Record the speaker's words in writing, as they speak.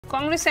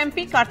Congress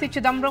MP Karti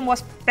Chidambaram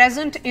was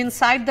present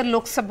inside the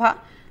Lok Sabha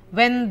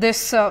when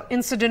this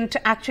incident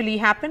actually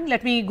happened.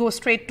 Let me go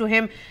straight to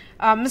him.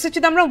 Mr.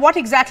 Chidambaram, what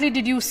exactly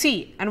did you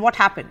see and what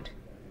happened?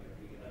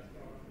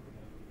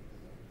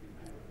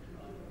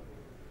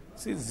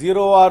 See,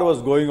 zero hour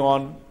was going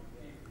on.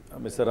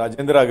 Mr.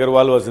 Rajendra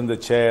Agarwal was in the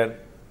chair.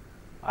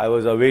 I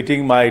was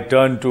awaiting my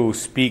turn to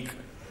speak.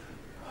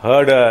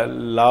 Heard a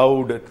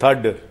loud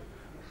thud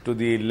to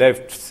the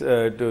left,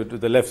 to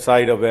the left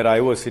side of where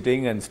I was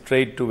sitting and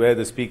straight to where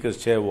the speaker's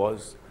chair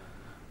was.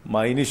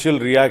 My initial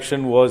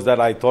reaction was that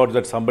I thought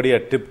that somebody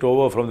had tipped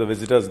over from the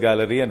visitors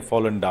gallery and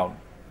fallen down.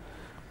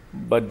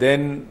 But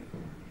then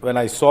when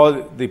I saw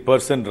the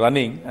person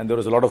running and there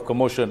was a lot of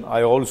commotion,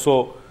 I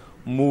also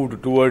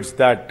moved towards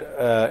that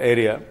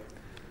area.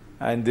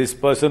 And this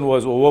person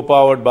was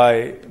overpowered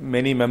by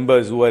many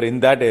members who were in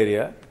that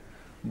area.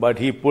 But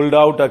he pulled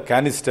out a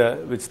canister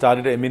which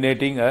started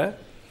emanating a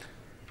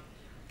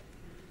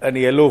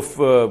yellow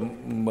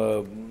sort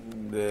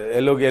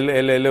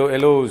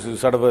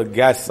of a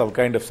gas, some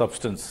kind of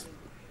substance.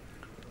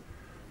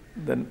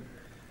 And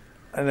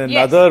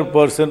another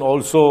person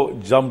also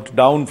jumped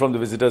down from the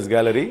visitors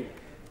gallery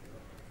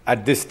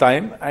at this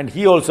time, and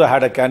he also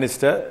had a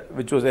canister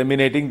which was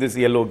emanating this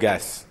yellow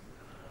gas.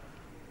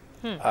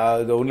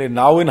 Only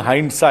now in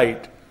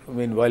hindsight, I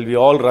mean, while we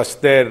all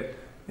rushed there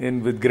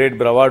with great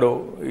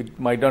bravado, it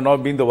might have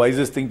not been the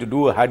wisest thing to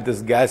do had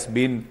this gas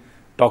been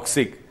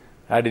toxic,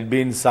 had it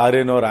been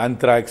sarin or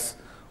anthrax,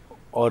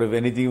 or if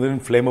anything even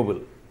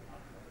flammable.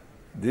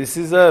 This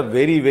is a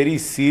very, very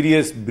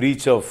serious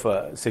breach of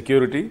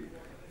security.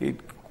 It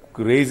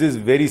raises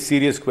very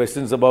serious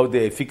questions about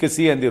the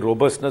efficacy and the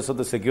robustness of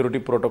the security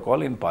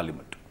protocol in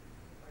Parliament.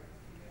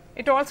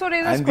 It also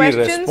raises and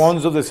questions... the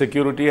response of the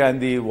security and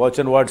the watch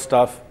and ward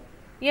staff.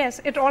 Yes,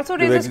 it also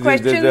raises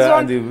questions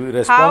on the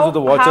response of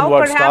the watch and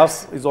ward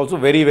staff is also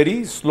very,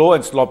 very slow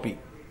and sloppy.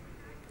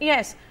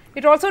 Yes,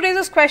 it also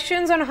raises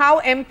questions on how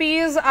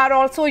MPs are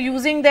also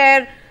using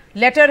their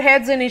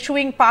letterheads and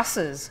issuing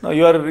passes. No,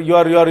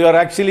 you're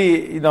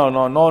actually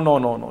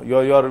no.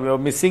 You're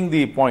missing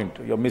the point.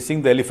 You're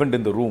missing the elephant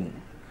in the room.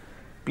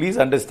 Please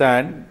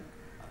understand.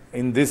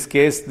 In this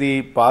case,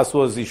 the pass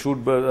was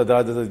issued by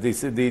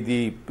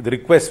the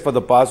request for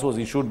the pass was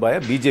issued by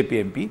a BJP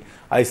MP.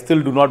 I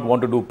still do not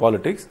want to do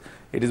politics.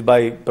 It is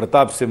by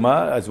Pratap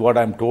Simha, as what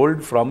I'm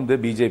told, from the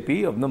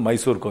BJP of the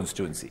Mysore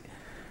constituency.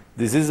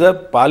 This is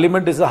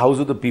Parliament is a house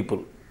of the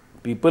people.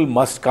 People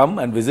must come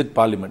and visit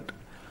Parliament.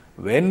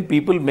 When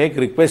people make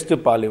requests to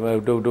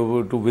Parliament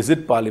to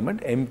visit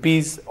Parliament,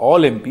 MPs, all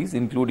MPs,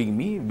 including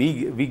me,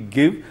 we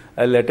give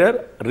a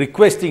letter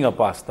requesting a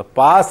pass. The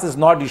pass is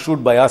not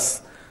issued by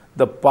us.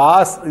 The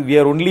pass, we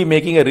are only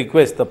making a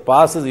request. The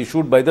pass is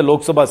issued by the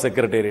Lok Sabha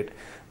Secretariat,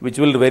 which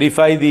will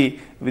verify the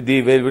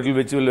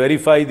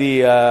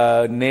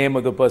name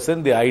of the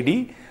person, the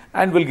ID,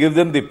 and will give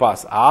them the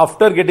pass.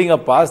 After getting a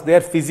pass, they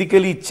are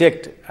physically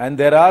checked, and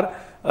there are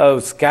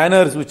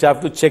scanners which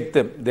have to check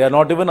them. They are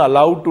not even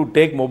allowed to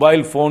take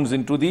mobile phones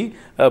into the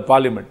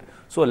Parliament.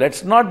 So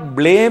let's not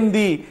blame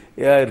the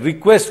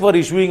request for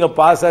issuing a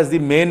pass as the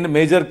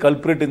major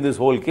culprit in this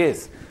whole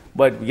case.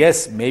 But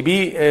yes,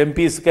 maybe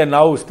MPs can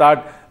now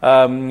start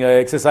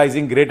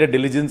exercising greater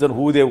diligence on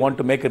who they want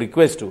to make a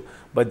request to.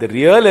 But the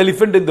real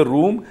elephant in the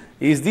room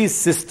is the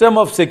system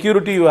of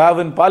security you have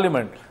in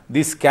Parliament.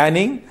 The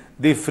scanning,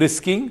 the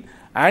frisking,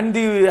 and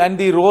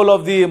the role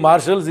of the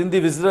marshals in the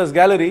visitors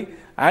gallery,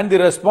 and the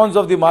response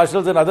of the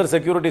marshals and other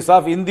security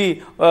staff in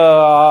the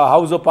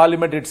House of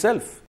Parliament itself.